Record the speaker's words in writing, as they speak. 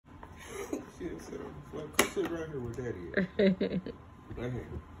Well, come sit right here with Daddy. Right here.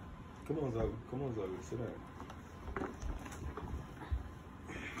 Come on, Zoe. Come on, Zoe. Sit down.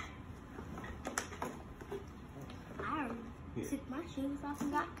 I took my shoes off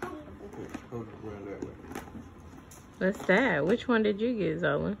and got comfortable. Okay, hold it around that way. What's that? Which one did you get,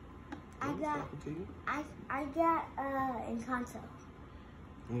 Zola? I got Encanto.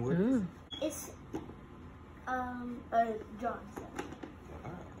 And what is it? It's a drawing set.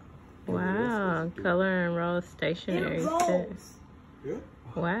 Wow, color and roll stationery It set. rolls. Yeah.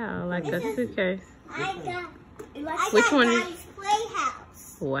 Wow, like a suitcase. I got Which one is? Gabby's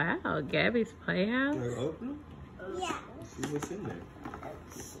Playhouse. Wow, Gabby's Playhouse. Can I open them? Yeah. Let's see what's in there.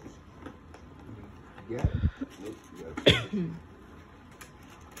 You got it. Nope, you got it.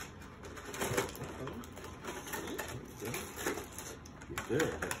 There,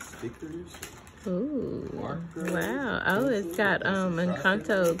 stickers. Ooh, Marker, wow. Oh, it's got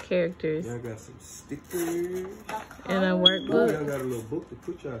Encanto characters Y'all got some stickers. and a Y'all workbook. got a little book to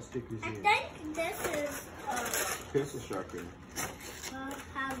put y'all stickers I in. think this is Pencil sharpener.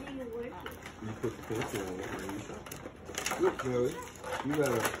 how do you work it? You put the pencil on it and you sharpen it. Look, Zoe, you got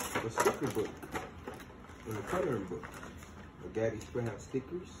a sticker book and a coloring book. A Daddy's Playhouse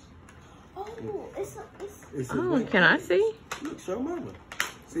stickers. Oh, it's It's a Oh, blank can I page. see? Look, show Mama.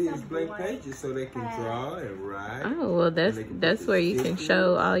 See, it's blank pages so they can draw and write. Oh, well, that's where you can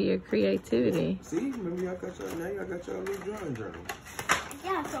show all your creativity. See, remember y'all got y'all, now y'all got y'all little drawing journal.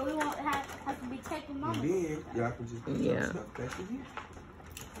 yeah, so we won't have to be taking And mama. then y'all can just put Yeah. your stuff back in here.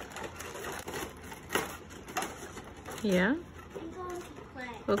 Yeah. I'm going to play.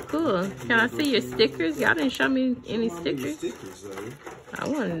 Well, cool. Can I see your stickers? Y'all didn't show me any Show Mama your stickers. stickers, Zoe. I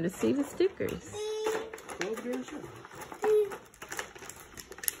wanted to see the stickers. Go over there and show them.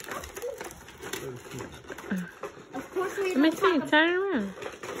 Of course we Let me don't see. talk Turn it around.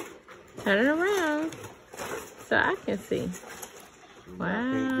 Turn it around so I can see. Y'all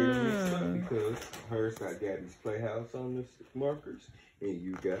can't get them mixed up Wow. because hers got Gabby's Playhouse on the markers and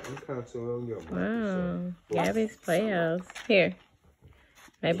you got Encanto on your markers. Wow. Gabby's Playhouse. Here.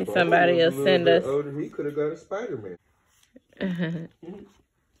 Maybe So, somebody Bo will was a send little us. bit older, he could have got a Spider-Man. And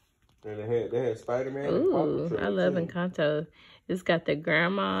they had Spider-Man and Paw Ooh, Patrol, I love too. Encanto. It's got the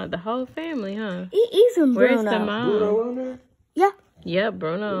grandma, the whole family, huh? Even Where's the mom? Bruno on there? Yeah. Yep,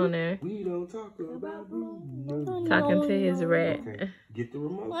 Bruno on there. We don't talk about Bruno. Talking to his rat. Okay, get the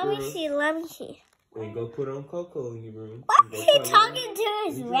remote, Let me girl, see. Let me see. and go put on Coco in your room. Why And is go he play talking around. to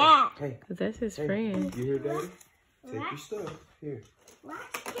his Yeah. rat? Hey, Cause that's his hey, friend. you hear Daddy? Take your stuff. Here.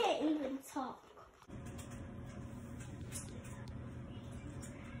 Rats can't even talk.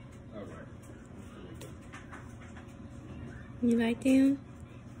 All right. You like them?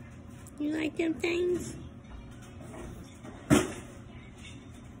 You like them things?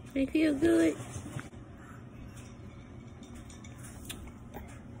 They feel good.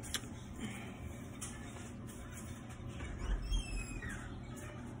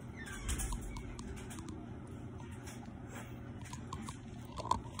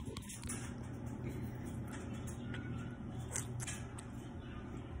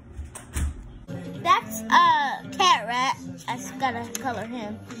 That's cat rat. I just gotta color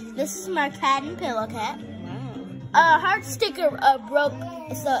him. This is my cat and pillow cat. Her sticker broke,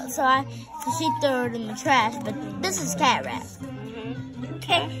 so she threw it in the trash. But this is cat rat.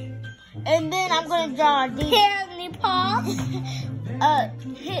 Okay. And then I'm gonna draw a candy paw.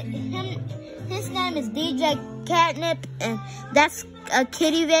 His name is DJ Catnip, and that's a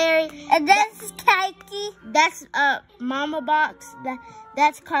kitty berry. And that's Kiki. That's Mama Box.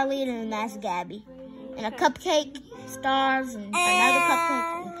 That's Carlita, and that's Gabby. And a cupcake, stars, and another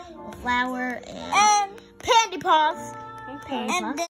cupcake, a flower, and candy paws. Candy paws.